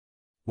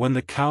when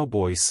the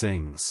cowboy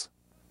sings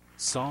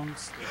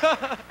songs.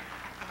 Well,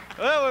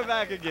 we're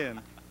back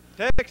again.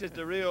 Tex, it's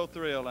a real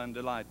thrill and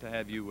delight to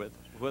have you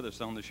with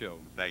us on the show.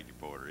 Thank you,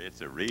 Porter.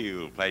 It's a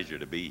real pleasure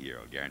to be here,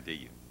 I'll guarantee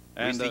you.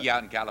 And, we see you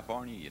out in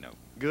California, you know.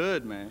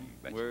 Good, man.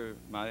 Betcha. We're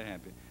mighty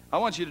happy. I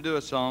want you to do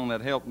a song that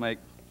helped make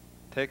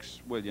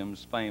Tex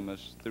Williams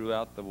famous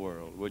throughout the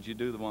world. Would you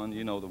do the one?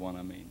 You know the one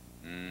I mean.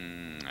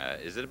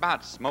 Is it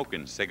about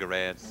smoking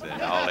cigarettes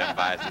and all them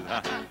vices,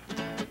 huh?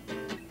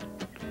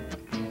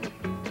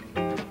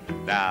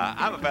 Now,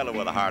 I'm a fellow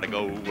with a heart of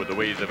gold, with the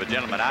ways of a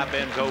gentleman I've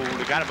been told,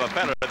 the kind of a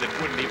fellow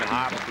that wouldn't even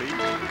harm a flea.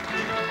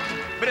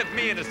 But if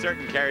me and a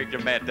certain character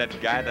met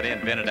that guy that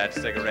invented that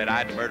cigarette,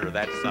 I'd murder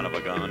that son of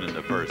a gun in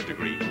the first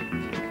degree.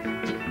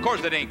 Of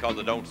course, it ain't 'cause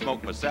I don't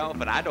smoke myself,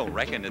 and I don't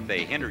reckon that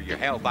they hinder your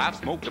health. I've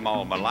smoked them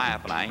all my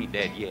life, and I ain't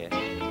dead yet.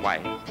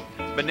 Quite.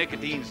 But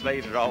nicotine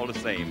slaves are all the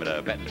same at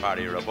a betting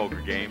party or a poker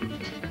game.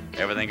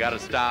 Everything gotta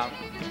stop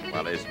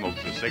while they smoke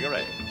the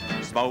cigarette.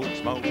 Smoke,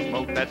 smoke,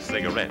 smoke that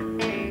cigarette.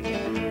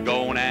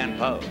 Go on and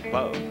puff,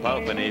 puff,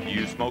 puff, and if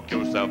you smoke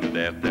yourself to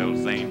death, they'll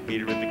St.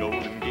 Peter at the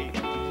Golden Gate.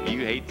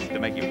 You hates to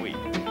make you weak.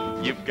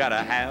 You've gotta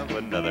have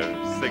another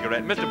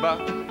cigarette. Mr. Buck.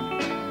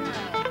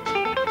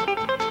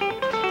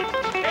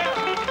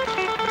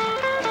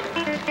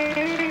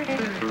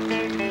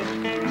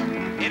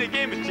 In a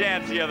game of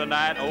chance the other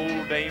night,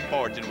 old Dame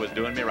Fortune was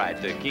doing me right.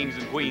 The kings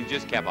and queens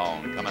just kept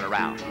on coming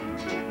around.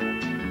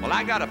 Well,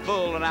 I got a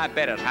full and I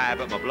bet it high,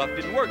 but my bluff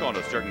didn't work on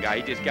a certain guy.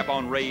 He just kept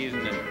on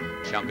raising and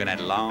chunking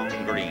that long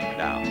green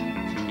down.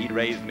 He'd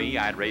raise me,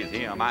 I'd raise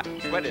him. I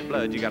sweated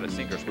blood, you gotta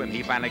sink or swim.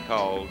 He finally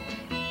called,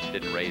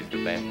 didn't raise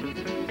the bet.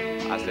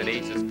 I said,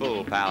 ace is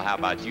full, pal, how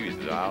about you? He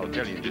said, I'll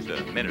tell you in just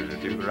a minute or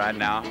two, but right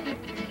now,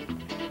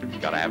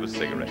 gotta have a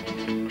cigarette.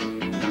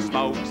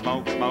 Smoke,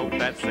 smoke, smoke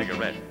that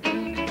cigarette.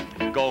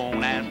 Go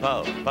on and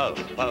puff,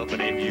 puff, puff,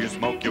 and if you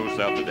smoke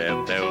yourself to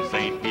death, they'll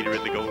St. Peter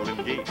at the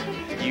Golden Gate.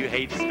 You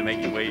hates to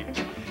make you wait.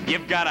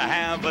 You've gotta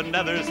have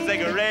another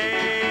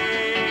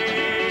cigarette.